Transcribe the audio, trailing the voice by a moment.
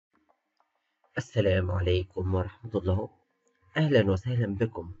السلام عليكم ورحمة الله. أهلا وسهلا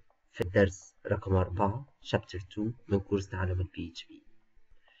بكم في الدرس رقم 4 شابتر 2 من كورس تعلم الPHP.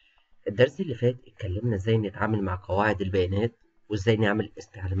 الدرس اللي فات اتكلمنا ازاي نتعامل مع قواعد البيانات وازاي نعمل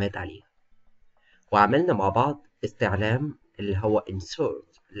استعلامات عليها، وعملنا مع بعض استعلام اللي هو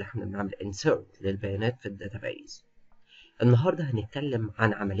insert، اللي احنا بنعمل insert للبيانات في الداتابيز. النهاردة هنتكلم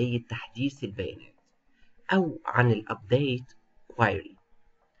عن عملية تحديث البيانات أو عن الابديت query.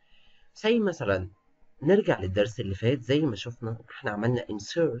 زي مثلا نرجع للدرس اللي فات، زي ما شفنا احنا عملنا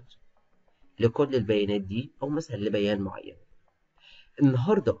insert لكل البيانات دي او مثلا لبيان معين.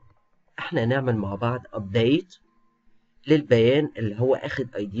 النهارده احنا نعمل مع بعض update للبيان اللي هو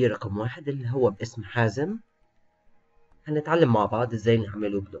اخد ايدي رقم 1 اللي هو باسم حازم. هنتعلم مع بعض ازاي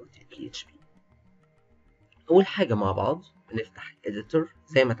نعمله بلغة PHP. اول حاجة مع بعض نفتح editor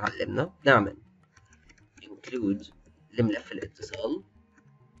زي ما اتعلمنا، نعمل include لملف الاتصال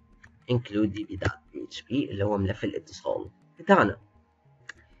include db.php اللي هو ملف الاتصال بتاعنا.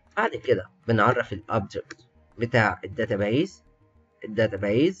 بعد كده بنعرف الأوبجكت بتاع الداتابيز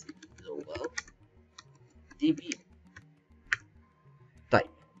لغة DB.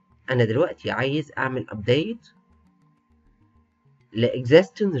 طيب أنا دلوقتي عايز أعمل update ل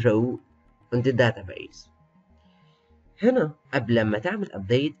existing row on the database. هنا قبل ما تعمل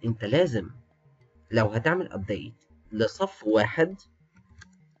update أنت لازم لو هتعمل update لصف واحد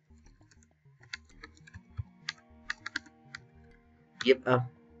يبقى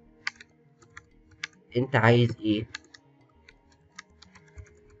أنت عايز إيه؟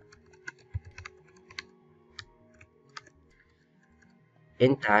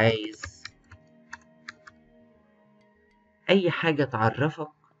 أنت عايز أي حاجة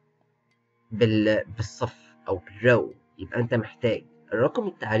تعرفك بالصف أو بالرو. يبقى أنت محتاج الرقم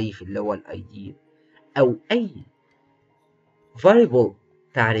التعريفي اللي هو الاي دي أو أي variable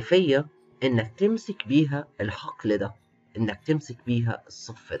تعريفية إنك تمسك بيها الحقل ده، إنك تمسك بيها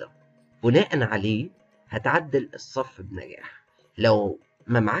الصف ده. بناء عليه هتعدل الصف بنجاح. لو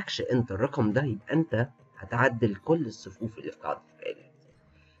ما معكش أنت الرقم ده يبقى أنت هتعدل كل الصفوف اللي في قاعدة البيانات.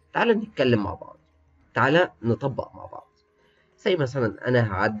 تعال نتكلم مع بعض، تعال نطبق مع بعض. زي مثلا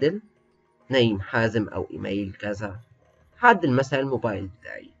أنا هعدل نايم حازم أو إيميل كذا، هعدل مثلا الموبايل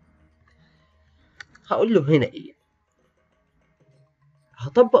بتاعي. هقول له هنا إيه؟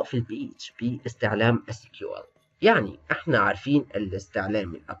 هطبق في PHP استعلام SQL. يعني احنا عارفين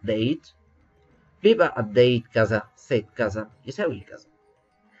الاستعلام الابديت بيبقى ابديت كذا سيت كذا يساوي كذا.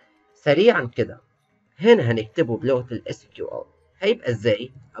 سريعا كده هنا هنكتبه بلغة SQL هيبقى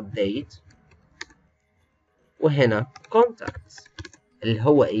ازاي؟ update وهنا contacts اللي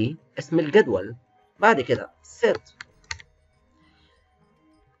هو ايه؟ اسم الجدول. بعد كده set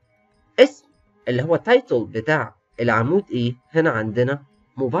اسم اللي هو title بتاع العمود ايه؟ هنا عندنا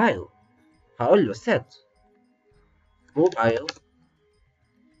موبايل. هقول له set موبايل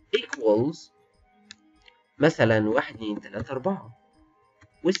equals مثلا 1 2 3 4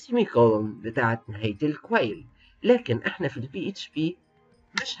 والسيمي كولون بتاعت نهاية الكويل. لكن احنا في PHP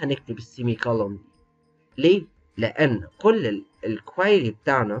مش هنكتب السيمي كولون دي. ليه؟ لأن كل الكويري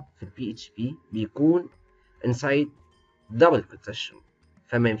بتاعنا في PHP بيكون inside double quotation،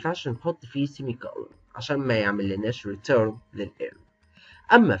 فما ينفعش نحط فيه سيمي كولون عشان ما يعمل لناش return للإيرور.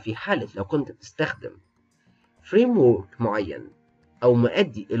 أما في حالة لو كنت بتستخدم framework معين أو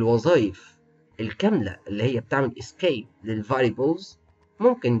مؤدي الوظائف الكاملة اللي هي بتعمل escape للفاريبلز،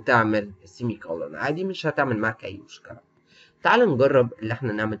 ممكن تعمل السيمي كولون عادي، مش هتعمل معاك أي مشكلة. تعال نجرب اللي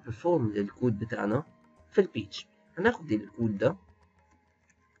احنا نعمل perform للكود بتاعنا في PHP. هناخد الكود ده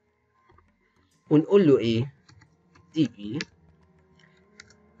ونقول له ايه؟ db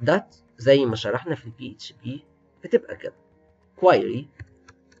دات زي ما شرحنا في PHP بتبقى كده query،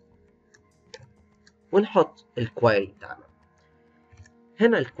 ونحط الكويري بتاعنا.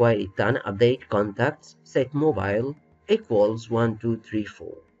 هنا الكويري بتاعنا update contacts set mobile equals 1 2 3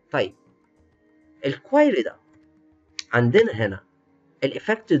 4. طيب الكويري ده عندنا هنا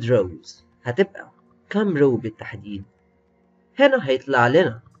affected rows هتبقى كم رو بالتحديد؟ هنا هيطلع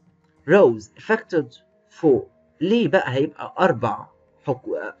لنا rows affected 4. ليه بقى هيبقى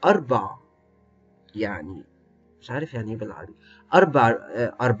أربع يعني مش عارف يعني ايه بالعربي.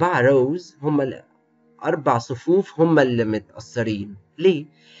 أربع rows هم 4 صفوف هم اللي متأثرين. ليه؟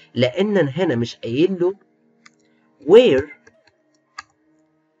 لأن هنا مش قايل له where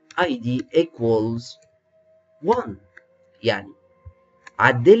id equals 1. يعني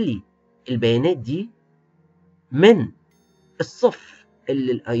عدل لي البيانات دي من الصف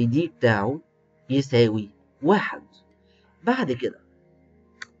اللي الاي دي بتاعه يساوي 1. بعد كده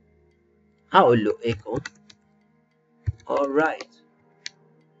هقول له echo alright.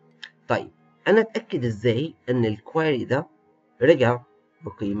 طيب أنا أتأكد إزاي إن الكويري ده رجع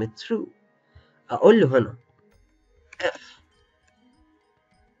بقيمة true؟ أقول له هنا if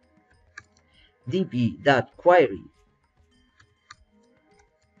db.query،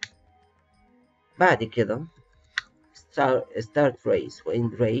 بعد كده start race و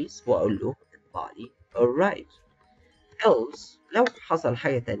end race، وأقول له body alright. else لو حصل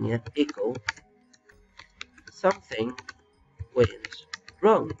حاجة تانية echo something went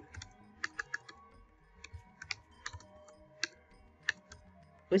wrong،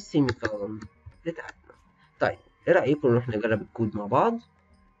 والسيميكولون بتاعتنا. طيب ايه رأيكم نروح نجرب الكود مع بعض؟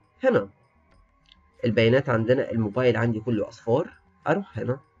 هنا البيانات عندنا الموبايل عندي كله أصفار، أروح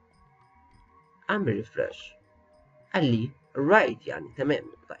هنا أعمل ريفرش، قال لي right يعني تمام.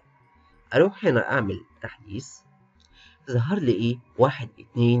 طيب أروح هنا أعمل تحديث، ظهر لي إيه؟ 1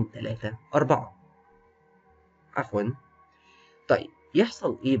 2 3 4، عفوا. طيب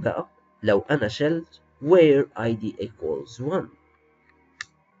يحصل إيه بقى لو أنا شلت where id equals 1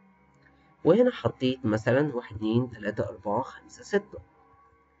 وهنا حطيت مثلا 1 2 3 4 5 6؟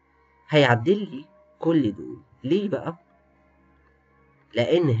 هيعدل لي كل دول. ليه بقى؟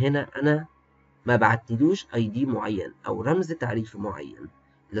 لأن هنا أنا ما بعتلوش ID معين أو رمز تعريفي معين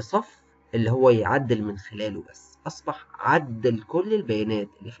لصف اللي هو يعدل من خلاله، بس أصبح عدل كل البيانات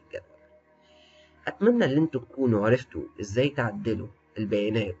اللي في الجدول. أتمنى إن انتوا تكونوا عرفتوا إزاي تعدلوا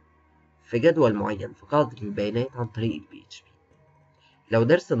البيانات في جدول معين في قاعدة البيانات عن طريق الPHP. لو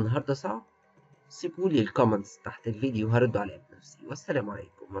درس النهاردة صعب سيبولي الكومنتس تحت الفيديو هرد عليها بنفسي، والسلام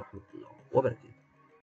عليكم ورحمة الله وبركاته.